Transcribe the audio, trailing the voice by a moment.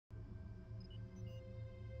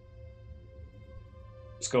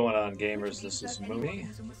What's going on, gamers? This is Mooney.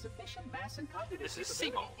 This is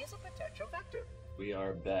Simo. We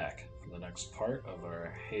are back for the next part of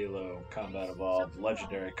our Halo Combat Evolved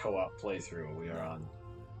Legendary Co-op playthrough. We are on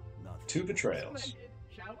 2 Betrayals.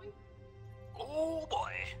 Oh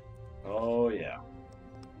boy. Oh yeah.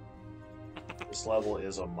 This level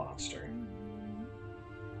is a monster.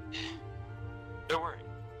 Don't worry.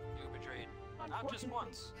 You betrayed not just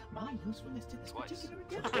once. My usefulness to this Twice.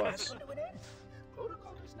 particular Twice.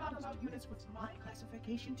 Protocol does not allow units with my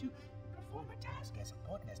classification to perform a task as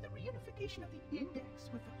important as the reunification of the index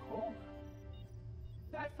with the core.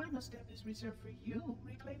 That final step is reserved for you,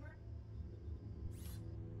 Reclaimer.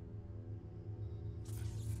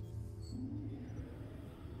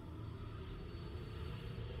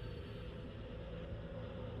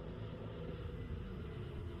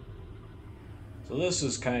 So this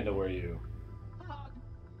is kind of where you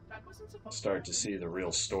That wasn't supposed start to see the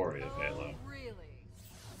real story of Halo. Really?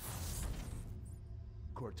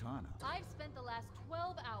 Cortana. I've spent the last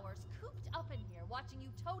 12 hours cooped up in here watching you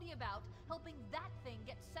toady about, helping that thing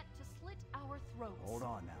get set to slit our throats. Hold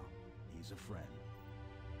on now. He's a friend.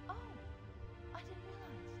 Oh, I didn't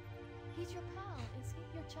realize. He's your pal, is he?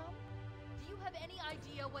 Your chum? Do you have any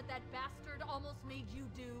idea what that bastard almost made you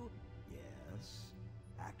do? Yes.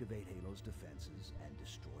 Activate Halo's defenses and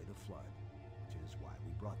destroy the Flood, which is why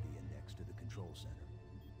we brought the index to the control center.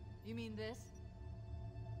 You mean this?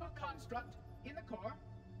 a construct in the core.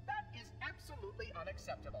 That is absolutely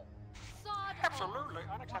unacceptable. Sod Absolutely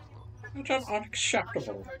unacceptable. It's I shall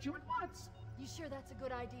unacceptable. purge you at once. You sure that's a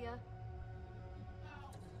good idea?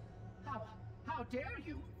 How dare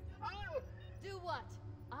you? Oh! Do what?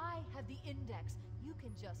 I have the index. You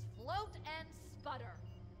can just float and sputter.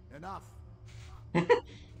 Enough!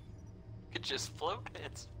 Could just float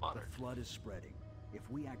and The sputter. Flood is spreading. If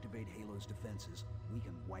we activate Halo's defenses, we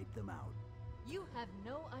can wipe them out. You have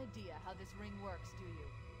no idea how this ring works, do you?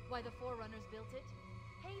 Why the Forerunners built it?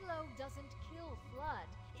 Halo doesn't kill Flood.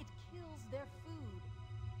 It kills their food.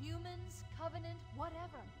 Humans, Covenant,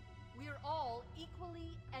 whatever. We're all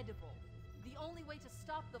equally edible. The only way to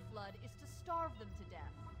stop the Flood is to starve them to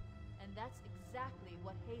death. And that's exactly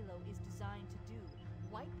what Halo is designed to do.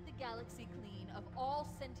 Wipe the galaxy clean of all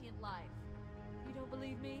sentient life. You don't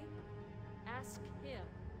believe me? Ask him.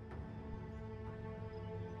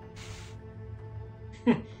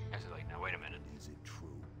 I was like, now wait a minute. Is it true?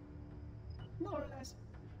 More or less.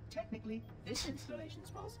 Technically, this installation's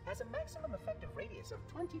pulse has a maximum effective radius of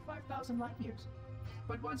 25,000 light years.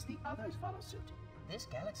 But once the others follow suit, this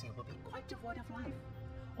galaxy will be quite devoid of life.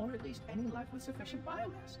 Or at least any life with sufficient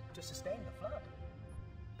biomass to sustain the Flood.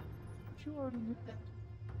 But you already knew that.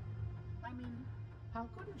 I mean, how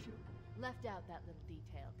couldn't you? Left out that little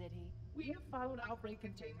detail, did he? We have followed outbreak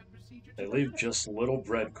containment procedure. They to leave the just little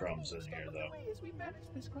breadcrumbs in step here, of the though. way as we manage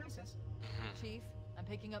this crisis. Chief, I'm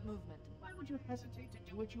picking up movement. Why would you hesitate to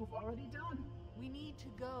do what you've already done? We need to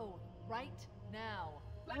go right now.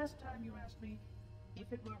 Last time you asked me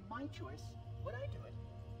if it were my choice, would I do it?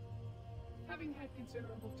 Having had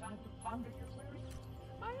considerable time to ponder your query,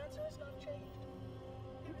 my answer has not changed.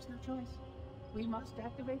 There is no choice. We must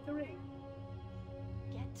activate the ring.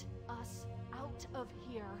 Get us out of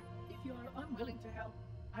here. If you are unwilling to help,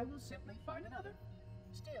 I will simply find another.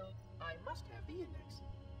 Still, I must have the index.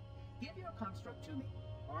 Give your construct to me,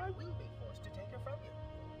 or I will be forced to take her from you.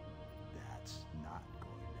 That's not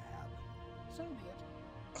going to happen. So be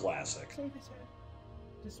it. Classic. Save his head.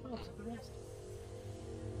 Dispose of the rest.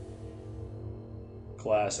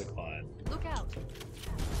 Classic line. Look out.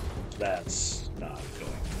 That's not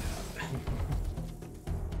going to happen.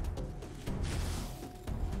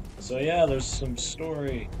 So yeah, there's some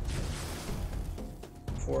story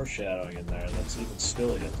foreshadowing in there that's even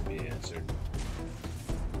still yet to be answered.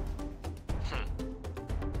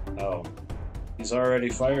 Oh, he's already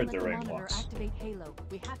fired the ring once. Activate Halo.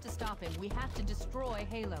 We have to stop him. We have to destroy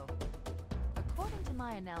Halo. According to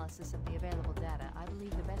my analysis of the available data, I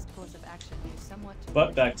believe the best course of action is somewhat to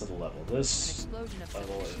But back to the level. an This explosion of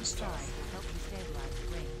level sufficient is size tough. will help destabilize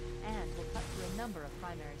the ring, and will cut through a number of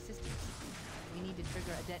primary systems. We need to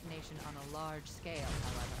trigger a detonation on a large scale,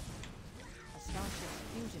 however. A Starship's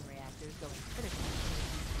fusion reactor is going critical.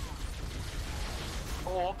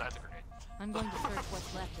 Oh, that's a grenade. I'm going to search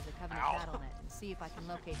what's left of the Covenant Ow. BattleNet and see if I can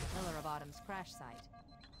locate the Pillar of Autumn's crash site.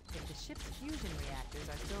 If the ship's fusion reactors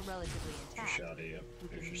are still relatively intact, shot at you. we Here's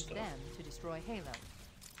can your use stuff. them to destroy Halo.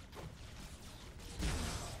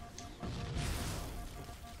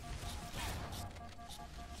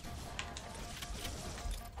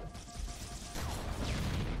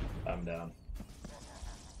 I'm down.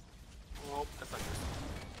 Oh, that's not good.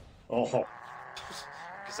 Oh,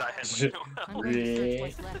 Because I had Shit. no I'm help. going to search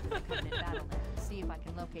what's left of the Covenant Battlenet, see if I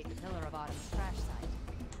can locate the Pillar of Autumn's crash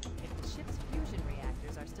site. If the ship's fusion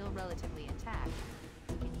reactors are still relatively intact,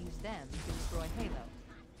 we can use them to destroy Halo.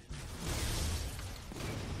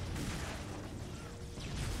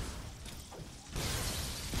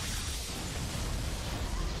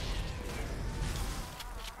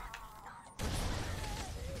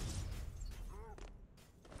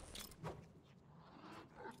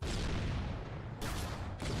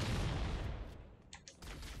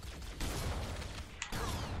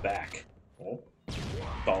 Back. Oh.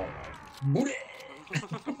 Oh. Booty.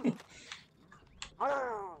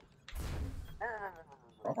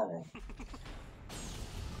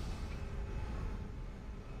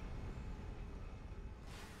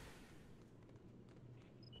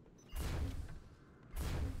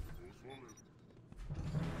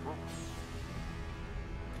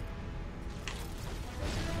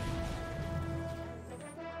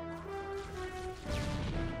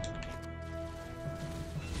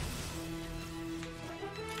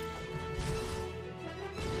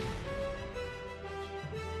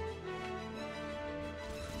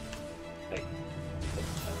 Hey.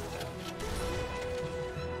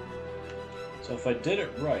 So if I did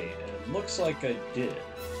it right, and it looks like I did,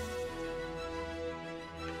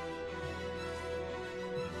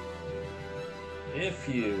 if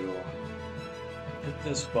you hit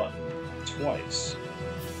this button twice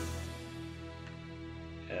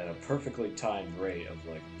at a perfectly timed rate of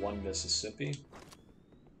like 1 Mississippi,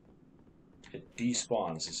 it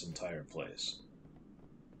despawns this entire place.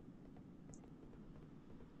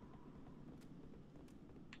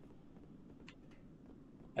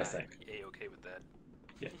 I think. A-okay with that.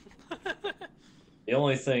 Yeah. The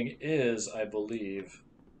only thing is, I believe,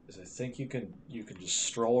 is I think you can just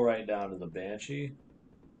stroll right down to the Banshee,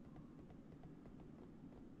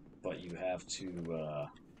 but you have to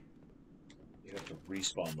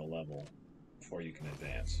respawn the level before you can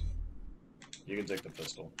advance. You can take the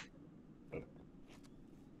pistol. But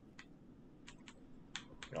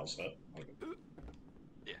you're all set? Okay.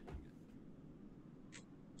 Yeah.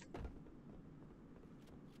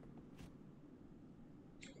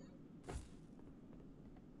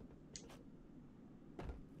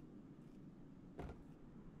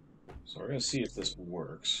 So we're going to see if this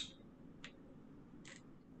works.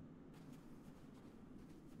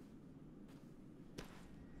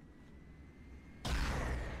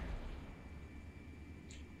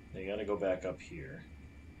 You got to go back up here.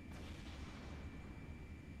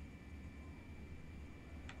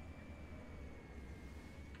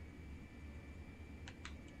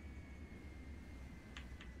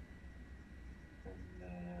 And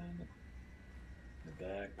then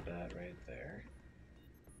back that right there.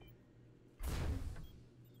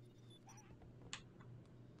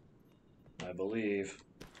 I believe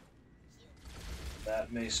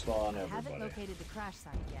that may spawn I haven't everybody. located the crash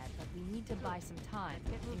site yet, but we need to buy some time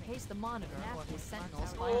in case the Monitor or his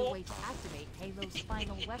Sentinels find a way to activate Halo's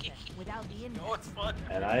final weapon without the index. Oh, it's fun.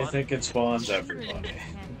 And I think it spawns Shooter everybody.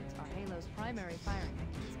 Canyons are Halo's primary firing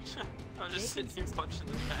mechanism. I'm just sitting here punching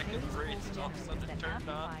the back of the brain, and all of a sudden it turned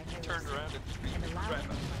on, turned around, and allow crap. it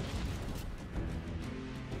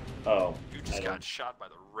Oh, You I just don't- got shot by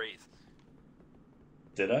the Wraith.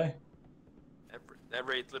 did I? That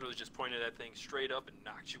Wraith literally just pointed that thing straight up and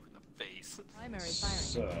knocked you in the face. primary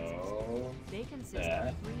firing mechanisms. So They consist that.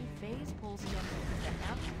 of 3 phase pulse generators that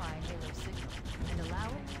amplify Halo's signal and allow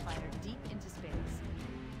it to fire deep into space.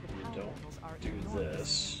 The power don't levels are do enormous.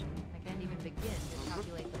 this. I can't even begin to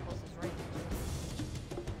calculate the pulse's range.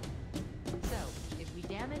 So, if we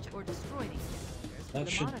damage or destroy these generators, That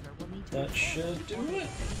the should- Monitor will need to that repair should them do or it. want to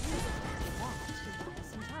buy us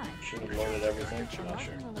some time. Should have loaded everything. We're Not not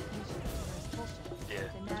sure. in the location of the first pulse generator, Yeah.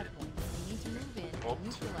 the nav point. We need to move in Oh. and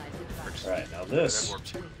neutralize the device. Alright, now That this warped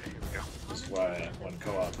too. Okay, here we go. is why one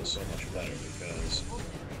co-op is so much better, because Pulse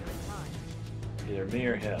generator is mine. either me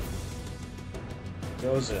or him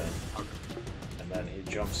goes in, Okay. and then he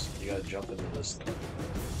jumps. You gotta jump into this thing.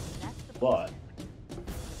 That's the But center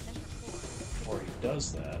core. before he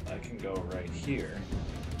does that, I can go right here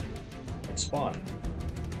and spawn him.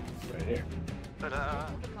 Right here. Ta-da!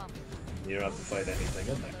 You don't have to fight anything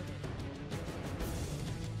in there.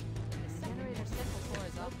 The generator central core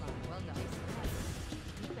is offline. Well done.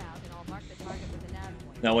 Move out and I'll mark the target with a nav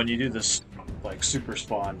point. Now, when you do this, like, super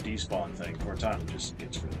spawn, despawn thing, Cortana just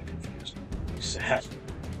gets really confused. He's sad.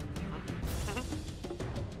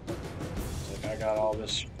 It's like, I got all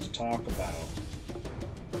this to talk about.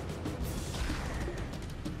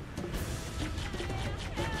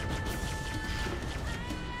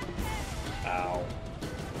 Ow.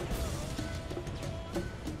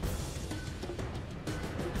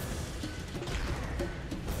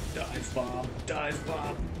 Dive bomb. Dive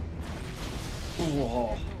bomb.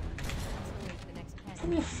 Ooh.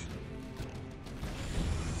 Oof.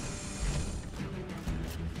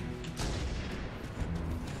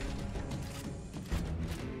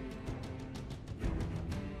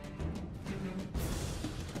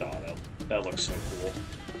 Oh, that looks so cool.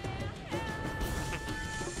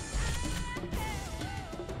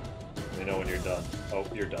 We know when you're done. Oh,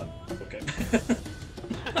 you're done. Okay.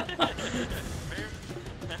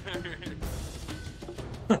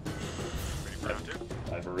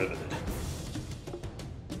 I've riveted.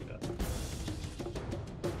 Yeah.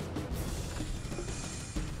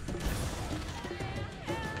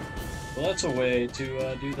 Well, that's a way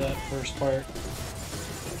to do that first part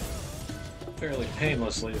fairly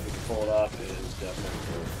painlessly. If we can pull it off, it is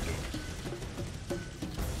definitely worth doing.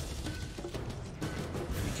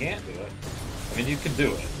 If you can't do it, I mean, you can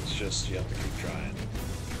do it. It's just you have to keep trying.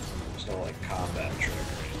 There's no like combat trick or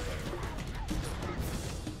anything.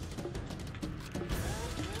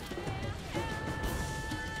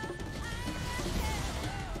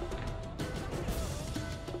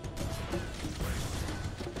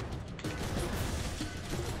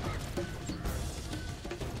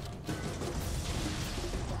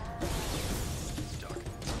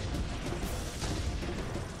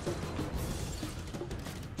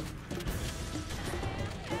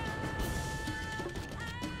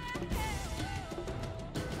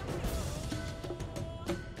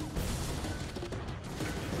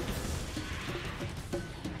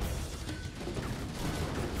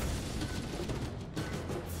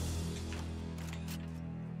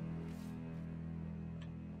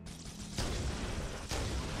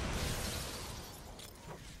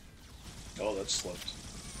 Oh, that slipped.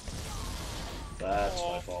 That's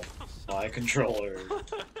my fault. My controller.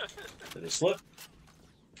 Did it slip?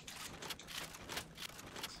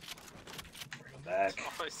 Bring it back.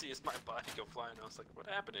 All I see is my body go flying. I was like, what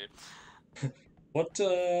happened here? What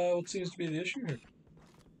seems to be the issue here?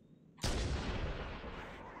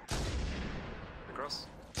 Across.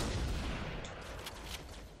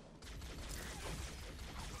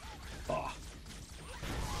 Ah.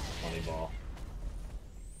 Money ball.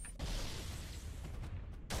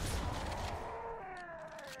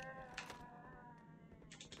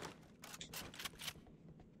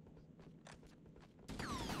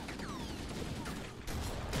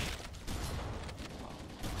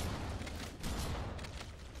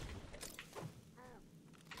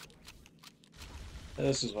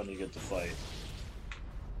 This is when you get to fight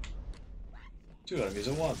 2 enemies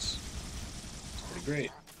at once. It's pretty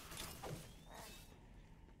great.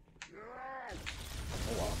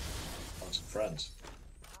 Oh wow. Found some friends.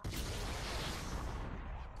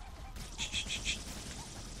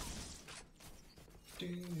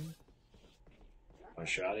 My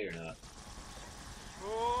shotty or not?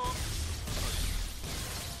 Oh.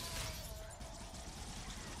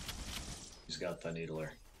 He's got the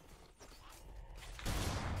needler.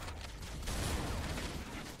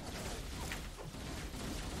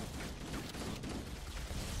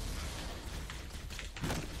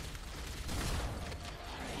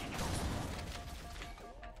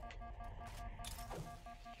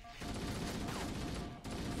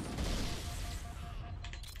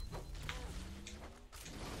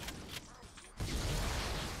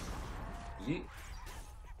 Yeet.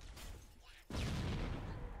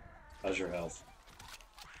 How's your health?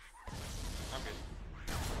 I'm good.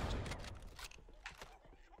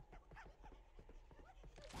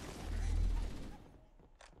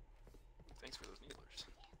 Thanks for those needlers.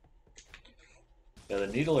 Yeah, the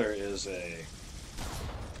needler is a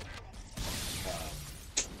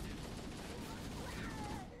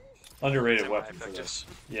underrated weapon for this.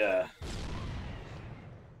 Yeah.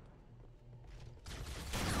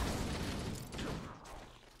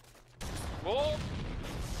 Whoa!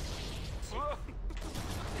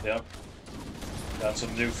 Yep. Got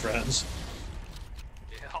some new friends.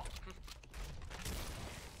 Yeah.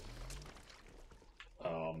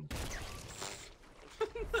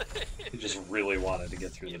 He just really wanted to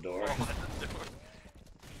get through the door.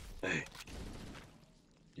 Hey.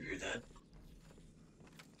 You hear that?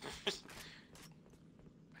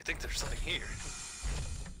 I think there's something here.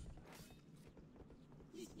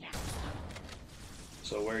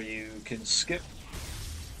 So where you can skip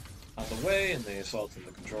on the way in the assault in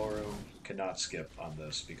the control room, cannot skip on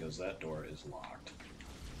this because that door is locked.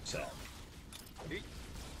 Sad.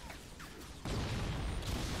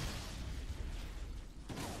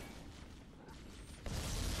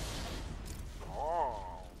 Oh,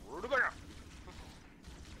 Rudiger.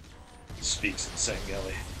 Speaks in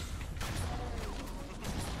Sangeli.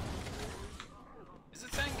 Is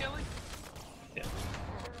it Sangeli? Yeah.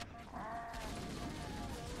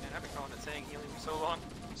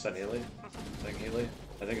 Sangheili? Sangheili?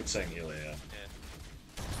 I think it's Sangheili, yeah.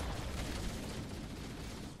 Yeah.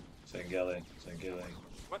 Sangheili. Sangheili.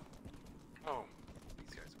 What? Oh,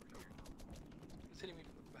 these guys over here. It's hitting me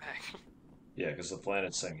from the back. Yeah, because the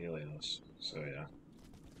planet's Sanghelios. So yeah.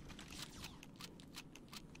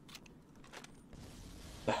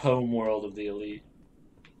 The home world of the elite.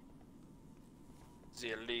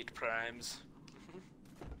 The elite primes.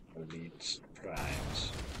 Elite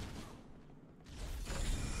primes.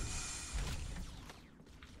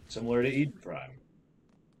 Similar to Eden Prime.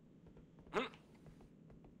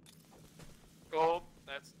 Oh,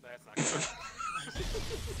 that's not good.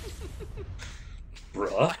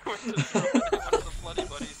 Bruh. I went to throw it at one of the bloody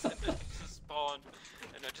buddies and it just spawned,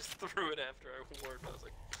 and I just threw it after I warned. I was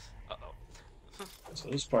like, uh-oh. So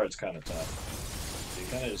this part's kind of tough. You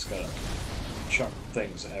kind of just gotta chuck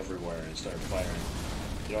things everywhere and start firing.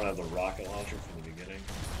 You don't have the rocket launcher from the beginning.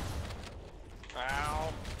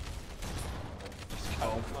 Ow. Just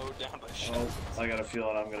got mowed down by shells. Oh, I got a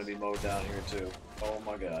feeling I'm gonna be mowed down here too. Oh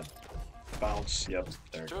my god. Bounce. Yep,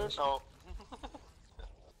 there it goes. Oh.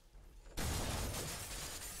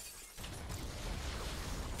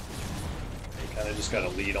 You kind of just gotta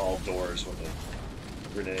lead all doors with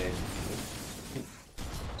a grenade.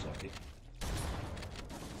 It's lucky.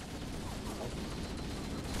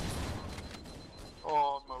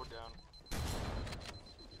 Oh, mowed down.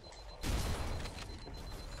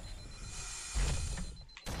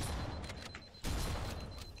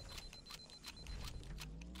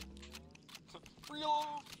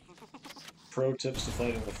 Real. Pro tips to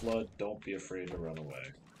fighting the flood: don't be afraid to run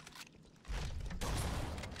away.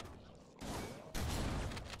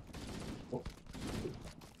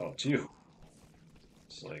 Oh, it's you.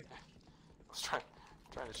 It's like, I was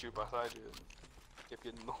trying to shoot beside you. Kept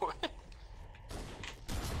getting in the way.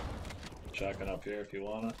 shotgun up here if you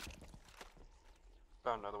want it.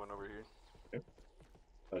 Found another one over here. Yep.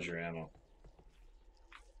 How's your ammo?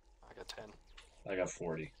 I got 10. I got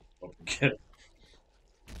 40. Hope you get it.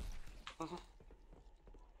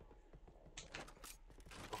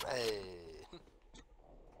 Hooray!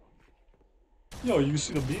 Yo, you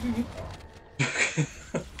see the meeting?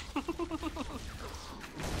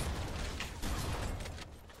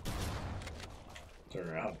 Turn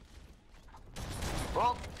around.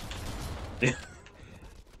 Well,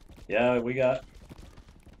 Yeah, we got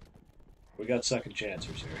second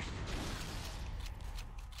chancers here.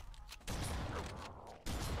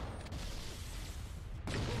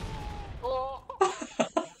 oh!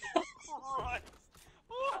 Christ.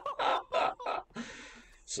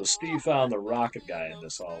 So Steve found the rocket guy in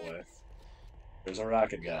this hallway. There's a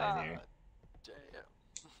rocket guy in here,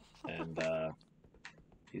 Damn. and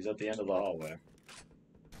he's at the end of the hallway.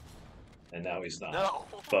 And now he's not. No!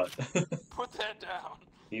 But Put that down!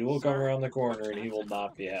 he will come around the corner and he will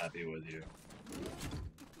not be happy with you.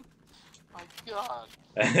 My god.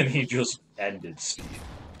 And he just ended Steve.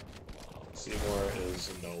 Seymour is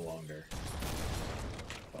no longer.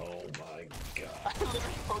 Oh my I god. literally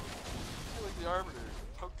poked, like the Arbiter,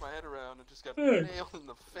 poked my head around and just got Hey. nailed in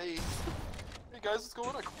the face. Hey guys, what's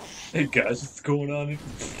going on? Hey guys, what's going on?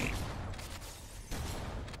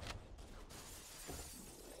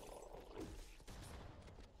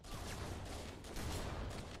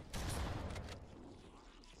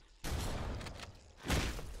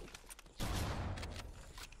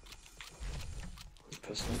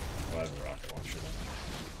 Pistol? Oh, I have a rocket launcher then.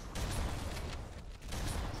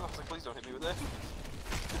 I was like, please don't hit me with that.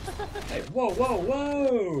 Hey, whoa, whoa,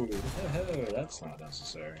 whoa! Oh, that's not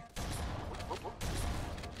necessary.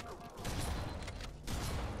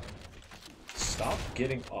 Stop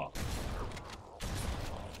getting up.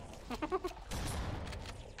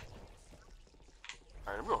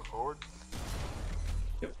 Alright, I'm going forward.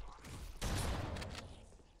 Yep.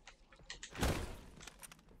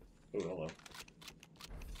 Oh, hello.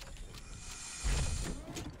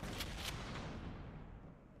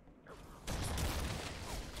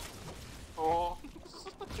 Oh.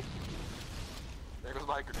 There goes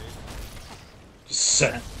my grenade. Just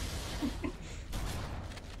set.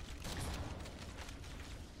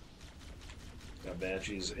 Got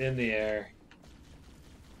Banshees in the air.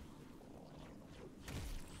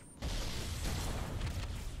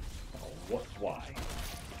 Oh, what? Why?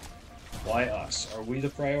 Why us? Are we the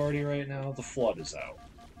priority right now? The flood is out.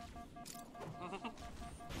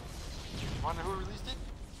 Wonder who released it?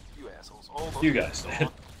 You assholes. Oh, those You guys did.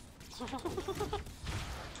 These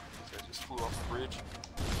guys just flew off the bridge.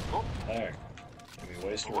 Oh, There. Let me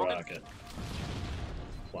waste a Rocket. rocket.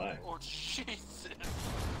 Why? oh Jesus.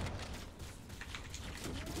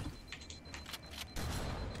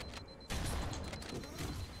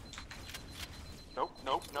 Nope,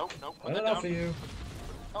 Nope, nope, nope. Put Not that enough down. of you.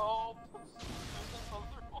 Oh,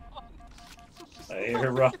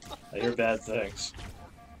 I hear bad things.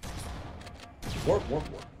 Warp, warp,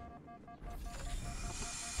 warp.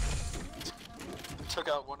 Took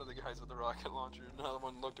out one of the guys with the rocket launcher. Another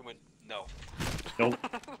one looked and went, no. Nope.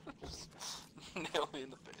 Just nailed me in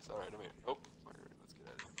the face. Alright, I'm here. Oh, alright, let's get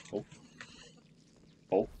out of here.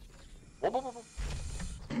 Oh. Oh. Whoop, whoop, whoop,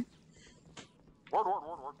 whoop. Ward, ward,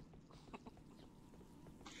 ward, ward.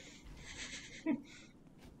 He's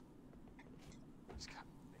got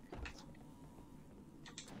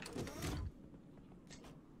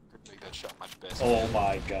couldn't make that shot much better. Oh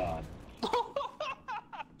my god.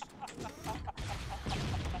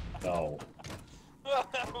 No.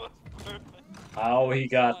 That was perfect. How he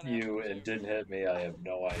got you and didn't hit me, I have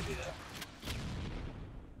no idea.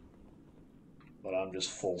 But I'm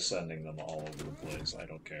just full sending them all over the place. I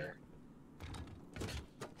don't care.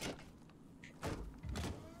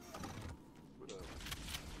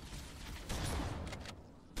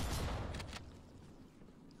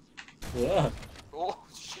 Ugh. Oh,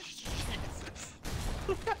 Jesus.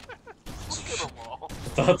 Look at them all. I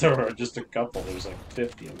thought there were just a couple. There's like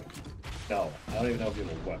 50 of them. No, I don't even know if you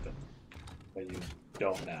have a weapon. But you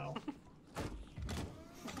don't now.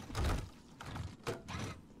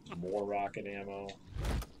 More rocket ammo.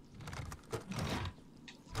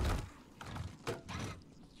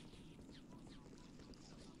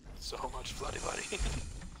 So much bloody buddy.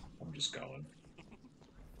 I'm just going.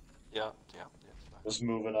 Yeah, yeah, yeah. Just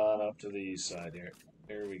moving on up to the east side here.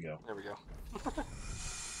 Here we go. There we go.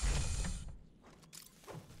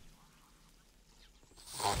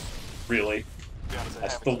 Really? To be honest, I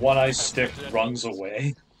That's haven't- the one I haven't stick touched it. runs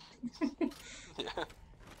away. Yeah.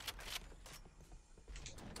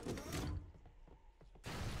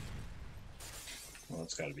 Well,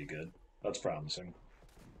 that's gotta be good. That's promising.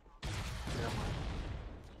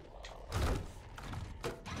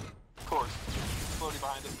 Of course. Floating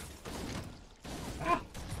behind it. Ah.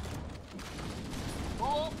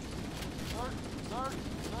 Oh! Sir,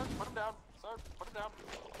 put him down. Sir, put him down.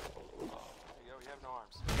 There you go, you have no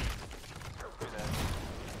arms. Do that.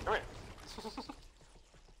 Come here.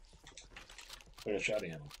 Wait, a shot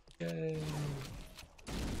ammo. Yay.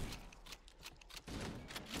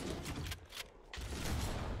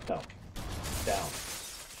 No. Down.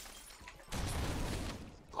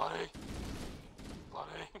 Bloody.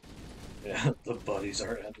 Bloody. Yeah, the buddies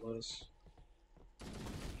are endless.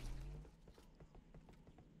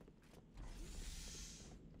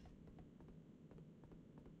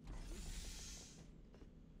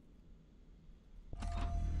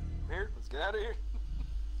 Here, let's get out of here.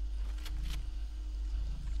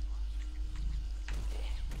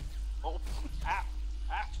 Oh, ah,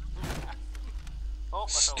 ah, ah. Oh, I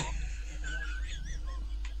fell off.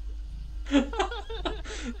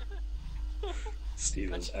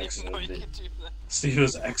 Steve I has didn't even know you exited could do that. Steve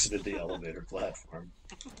has exited the elevator platform.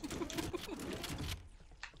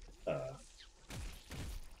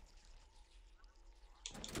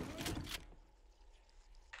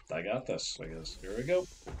 I got this, I guess. Here we go.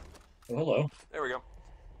 Oh, hello. There we go.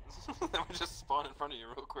 That would just spawn in front of you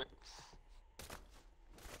real quick.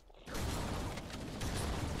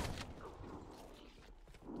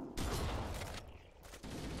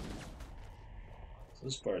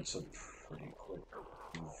 This part's a pretty quick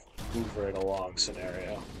move right along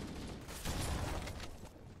scenario.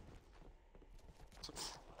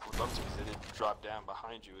 I would love to because they didn't drop down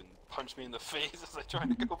behind you and punch me in the face as I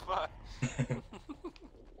tried to go by.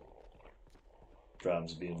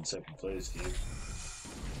 Problems being in second place, dude.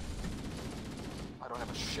 I don't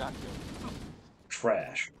have a shotgun.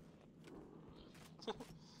 Trash.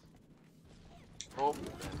 Oh,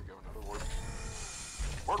 there we go, another ward.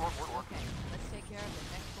 Ward. Okay, let's take care of the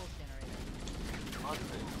next pulse generator. Come on,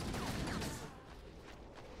 baby.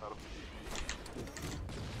 Got him.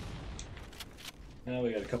 Now we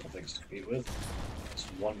got a couple things to compete with. This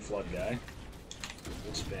one flood guy.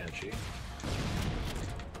 This Banshee.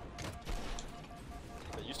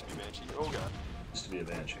 That used to be Banshee. Oh god. Used to be a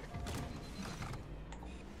Banshee.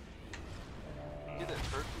 Get that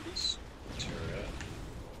turret from these? Turret.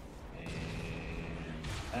 And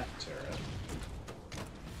that turret.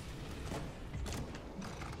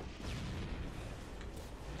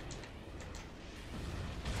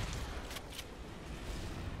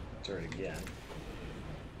 Turret again.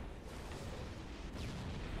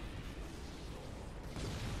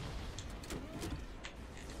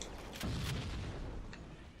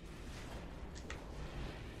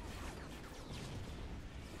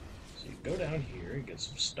 So you go down here and get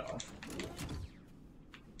some stuff.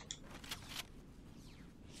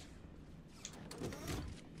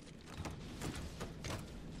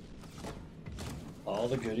 All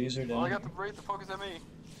the goodies are down. Oh, I got the Wraith to focus at me.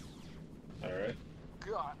 Alright,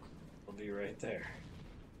 God. I'll be right there.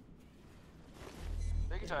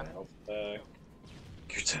 Take your time. Help back.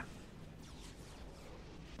 Your time.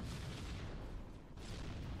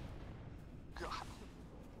 God.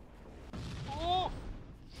 Oh!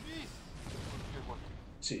 Jeez. Good one.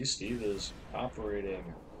 See, Steve is operating.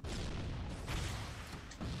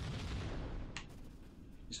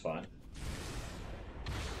 He's fine.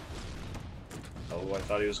 Oh, I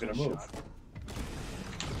thought he was gonna move.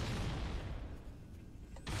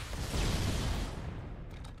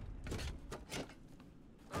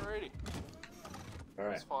 Alrighty.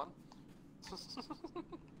 Alright, That's fun.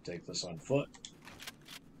 take this on foot.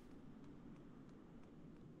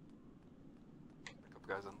 A couple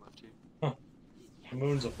guys on the left here. The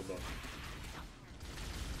moon's up above.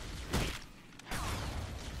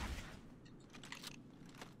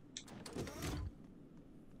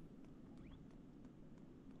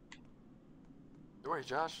 Don't worry,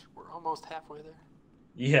 Josh. We're almost halfway there.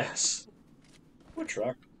 Yes. What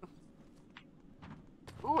truck?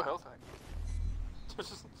 Ooh, a health hack.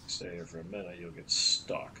 Stay here for a minute, you'll get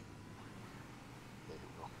stuck. There you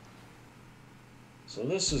go. So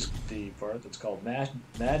this is the part that's called Mad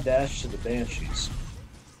Dash to the Banshees.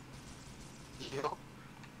 Yep.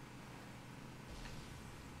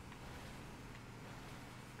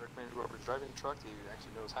 Recommend whoever's driving the truck, he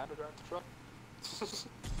actually knows how to drive the truck.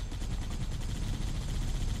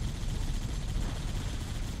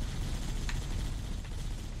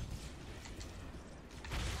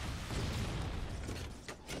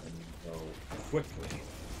 And go quickly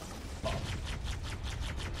up.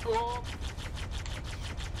 Oh!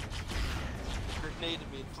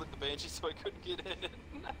 Grenaded me and flipped the Banshee so I couldn't get in it.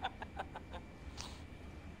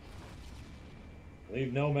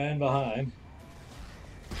 Leave no man behind.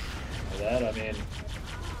 By that I mean,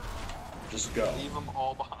 just go. Leave them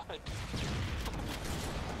all behind.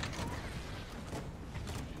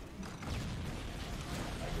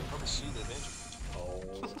 Probably see the Banshee. Oh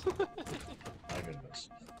my goodness.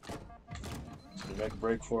 So to make a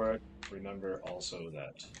break for it, remember also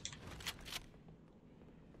that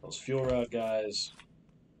those fuel rod guys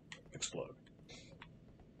explode.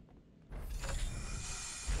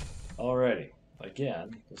 Alrighty.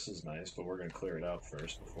 Again, this is nice, but we're going to clear it out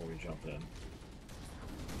first before we jump in.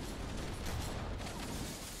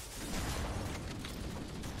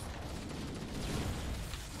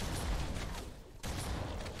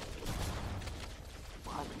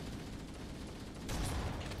 Behind me.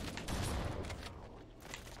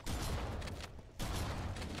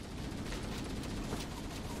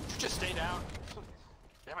 You just stay down.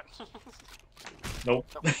 Damn it. Nope.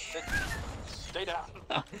 No, stay down.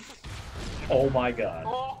 Oh my god.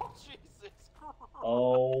 Oh, Jesus Christ.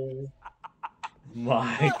 Oh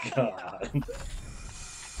my god.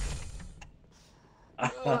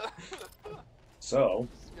 So,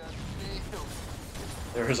 God damn.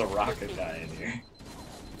 there is a rocket guy in here. In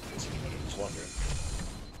case anybody was wondering.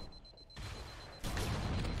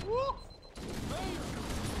 Woo! Man.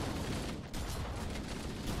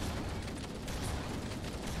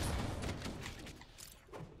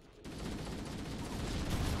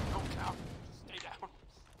 Don't down. Stay down.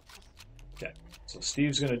 Okay, so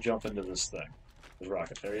Steve's gonna jump into this thing. His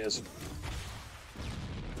rocket. There he is.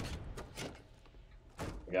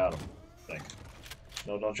 We got him, I think.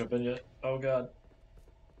 No, don't jump in yet. Oh god.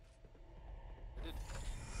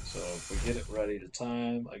 So if we get it ready to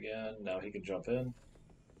time again, now he can jump in.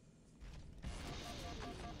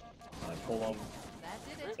 I pull him. That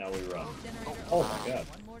did it. Now we run. Generator Oh over. my god.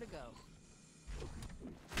 One more to go.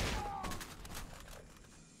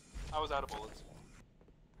 I was out of bullets.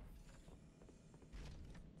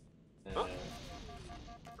 And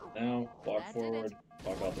now walk That did forward, it.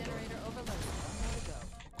 walk out the door. Generator overloaded. One more to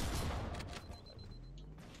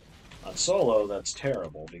go. On solo, that's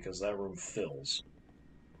terrible because that room fills.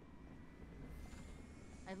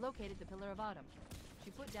 I've located the Pillar of Autumn. She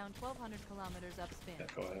put down 1,200 kilometers upspin. Yeah,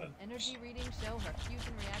 go ahead. Energy readings show her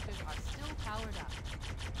fusion reactors are still powered up.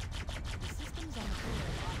 The systems on the Pillar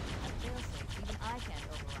of Autumn have failsafes even I can't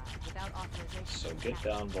override without authorization. So from get Captain.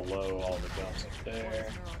 down below all the guns up Or there.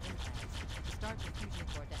 his neural implants to start the fusion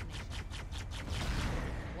core detonation.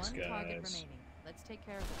 One target guys. remaining. Let's take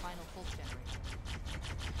care of the final pulse generator.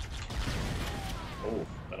 Oh,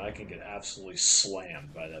 but I can get absolutely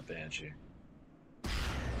slammed by that Banshee.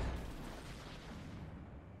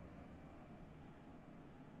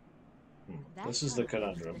 This is the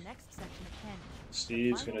conundrum. The next section of canyon.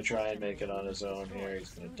 Steve's going to try and make it on his own here.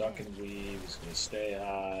 He's going to duck and weave. He's going to stay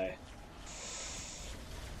high.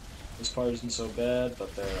 This part isn't so bad,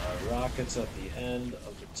 but there are rockets at the end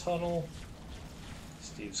of the tunnel.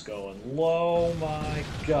 Steve's going low. My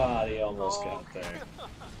God, he almost got there.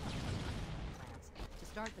 To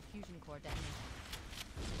start the fusion core detonation.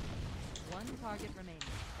 One target remaining.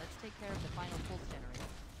 Let's take care of the final pulse generator.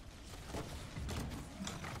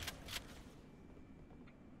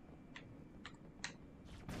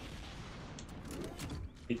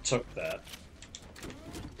 He took that.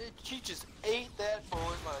 He just ate that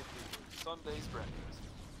bullet like Sunday's breakfast.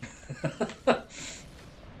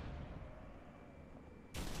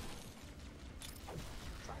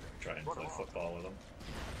 Try and play football with him.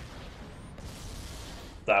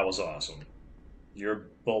 That was awesome. Your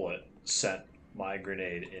bullet sent my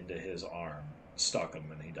grenade into his arm, stuck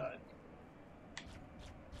him, and he died.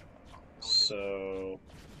 So,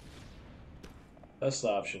 best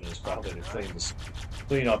option is probably to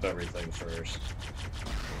clean up everything first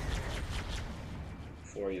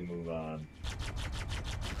before you move on.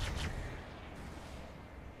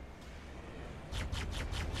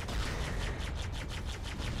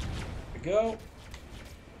 Go.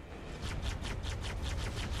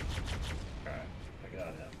 Alright, I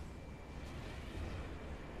got him.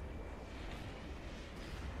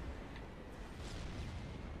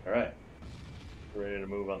 Alright. Ready to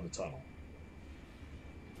move on the tunnel.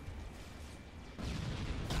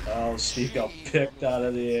 Oh, Steve got picked out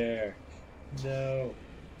of the air. No.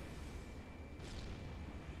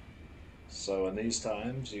 So in these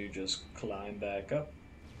times, you just climb back up.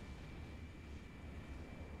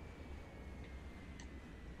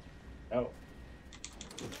 Oh.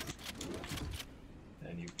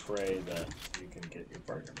 And you pray that you can get your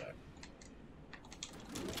partner back.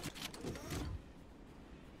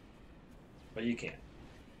 But you can't.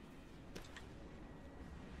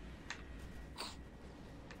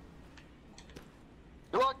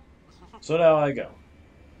 Good luck. So now I go.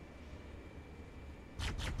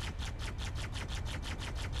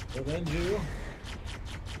 Revenge you.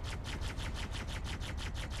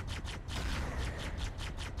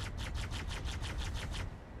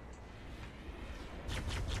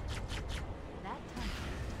 That tunnel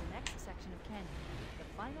is the next section of canyon, the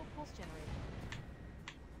final pulse generator.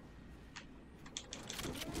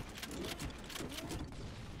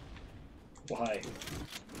 Why?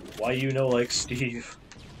 Why you know like Steve?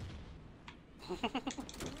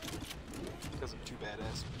 Because I'm too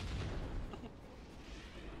badass.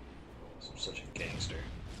 I'm such a gangster.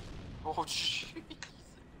 Oh, jeez. I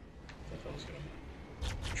thought I was gonna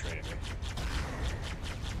betray me.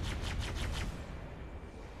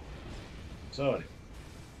 So anyway.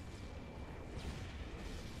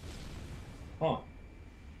 Huh.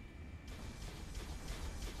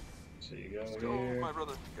 So you go Let's here. go, my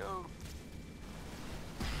brother. Go.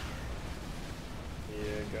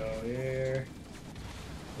 You go here.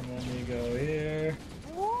 And then you go here.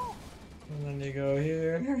 And then you go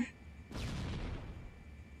here.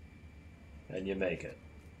 And you make it.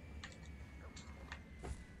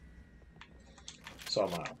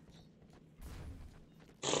 Somehow.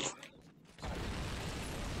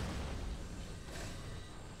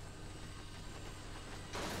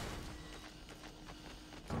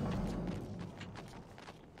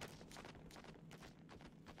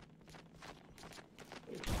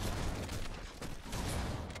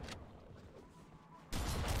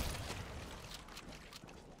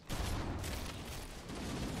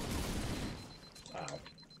 Ow.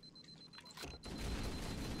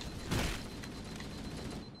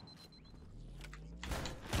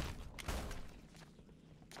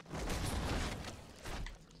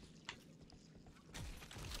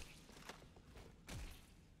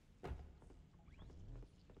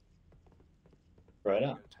 Right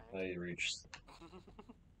on. Now you reach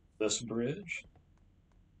this bridge.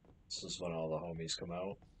 This is when all the homies come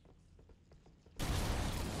out.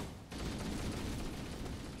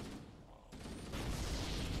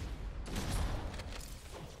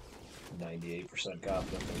 %,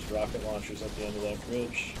 confident there's rocket launchers at the end of that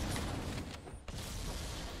bridge.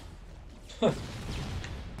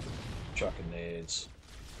 Chucking nades.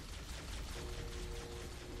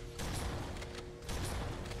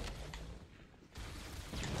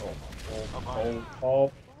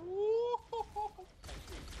 Oh.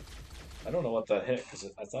 I don't know what that hit, because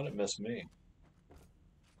I thought it missed me. It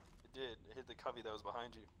did. It hit the covey that was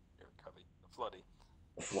behind you. Your covey. The floody.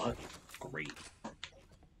 The flood? Great.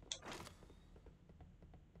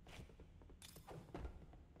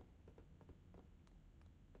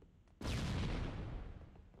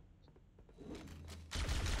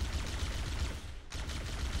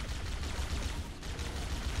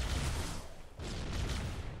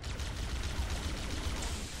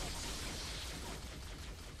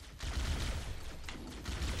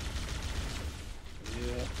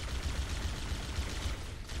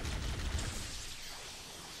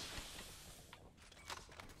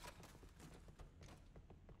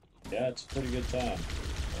 Yeah, it's a pretty good time.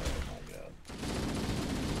 Oh my god.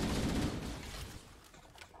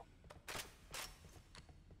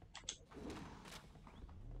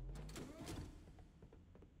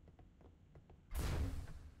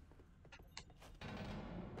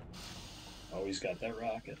 Oh, he's got that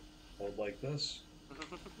rocket. Hold like this.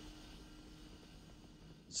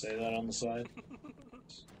 Say that on the side.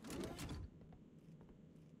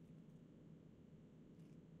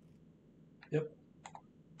 Yep.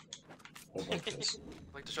 Hold like this.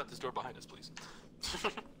 I'd like to shut this door behind us, please.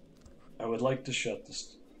 I would like to shut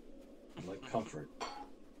this. I'd like comfort.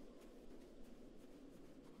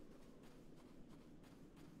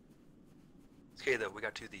 Okay, though, we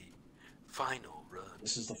got to the final run.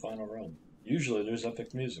 This is the final run. Usually there's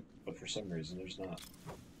epic music, but for some reason there's not.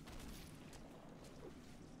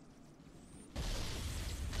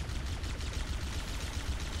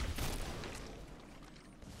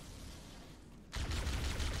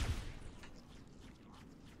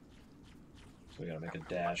 So we gotta make a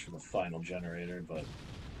dash for the final generator, but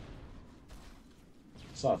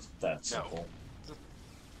it's not that simple.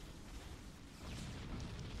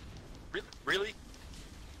 Really?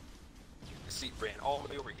 The seat ran all the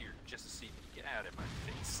way over here just to see me. Get out of my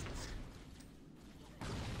face.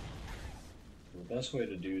 The best way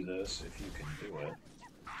to do this, if you can do it,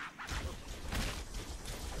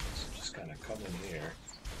 is just kind of come in here,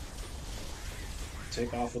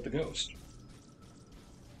 take off with the ghost.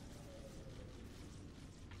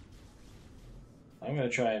 I'm going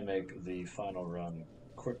to try and make the final run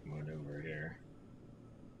quick maneuver here.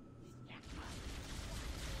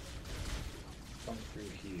 Come through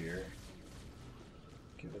here.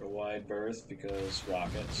 Give it a wide berth because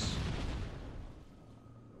rockets.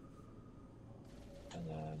 And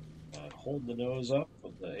then hold the nose up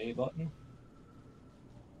with the A button.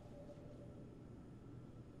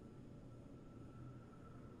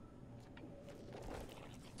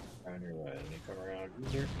 On your way. And you come around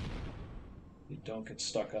here. You don't get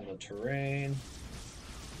stuck on the terrain.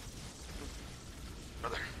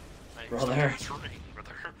 Brother. Brother. Brother.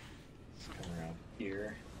 Come around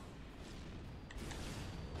here.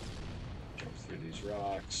 Jump through these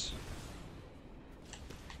rocks.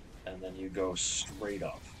 And then you go straight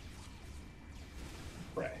up.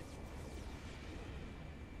 Pray.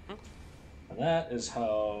 And that is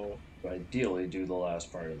how you ideally do the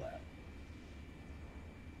last part of that.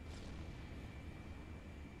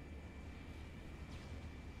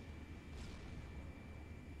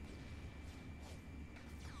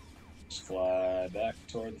 Just fly back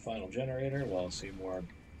toward the final generator while Seymour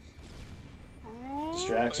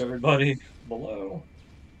distracts everybody below.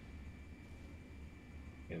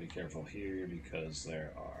 You gotta be careful here because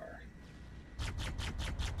there are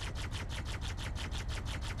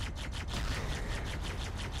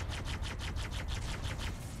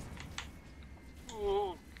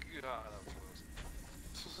Oh, God, that was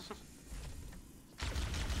close.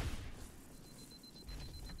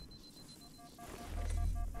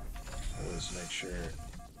 always make sure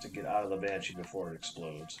to get out of the Banshee before it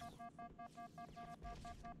explodes.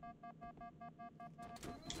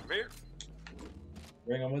 Come here.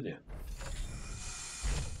 Bring them with you.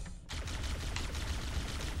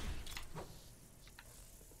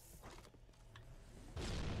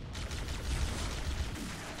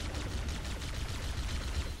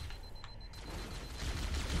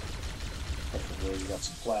 Hopefully you got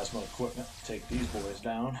some plasma equipment to take these boys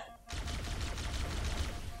down.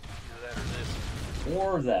 Either that or this.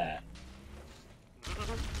 Or that.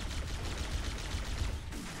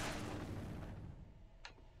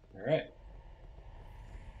 Alright.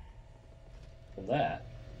 For that.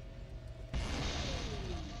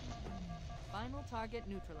 Final target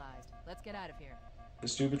neutralized. Let's get out of here.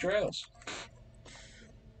 There's 2 betrayals.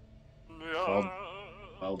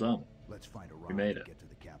 Well done. Let's find a We ride made to it. get to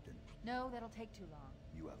the captain. No, that'll take too long.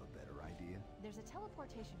 You have a better idea? There's a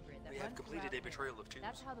teleportation grid that We have runs completed a throughout the betrayal room. of 2s.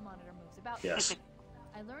 That's how the monitor moves about. Yes.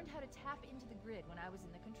 I learned how to tap into the grid when I was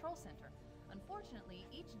in the control center. Unfortunately,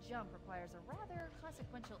 each jump requires a rather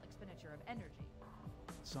consequential expenditure of energy.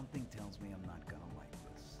 Something tells me I'm not gonna like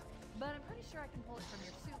this. But I'm pretty sure I can pull it from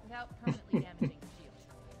your suit without permanently damaging your shield.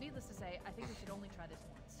 Needless to say, I think we should only try this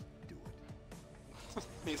once. Do it.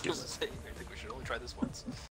 Needless to say, I think we should only try this once.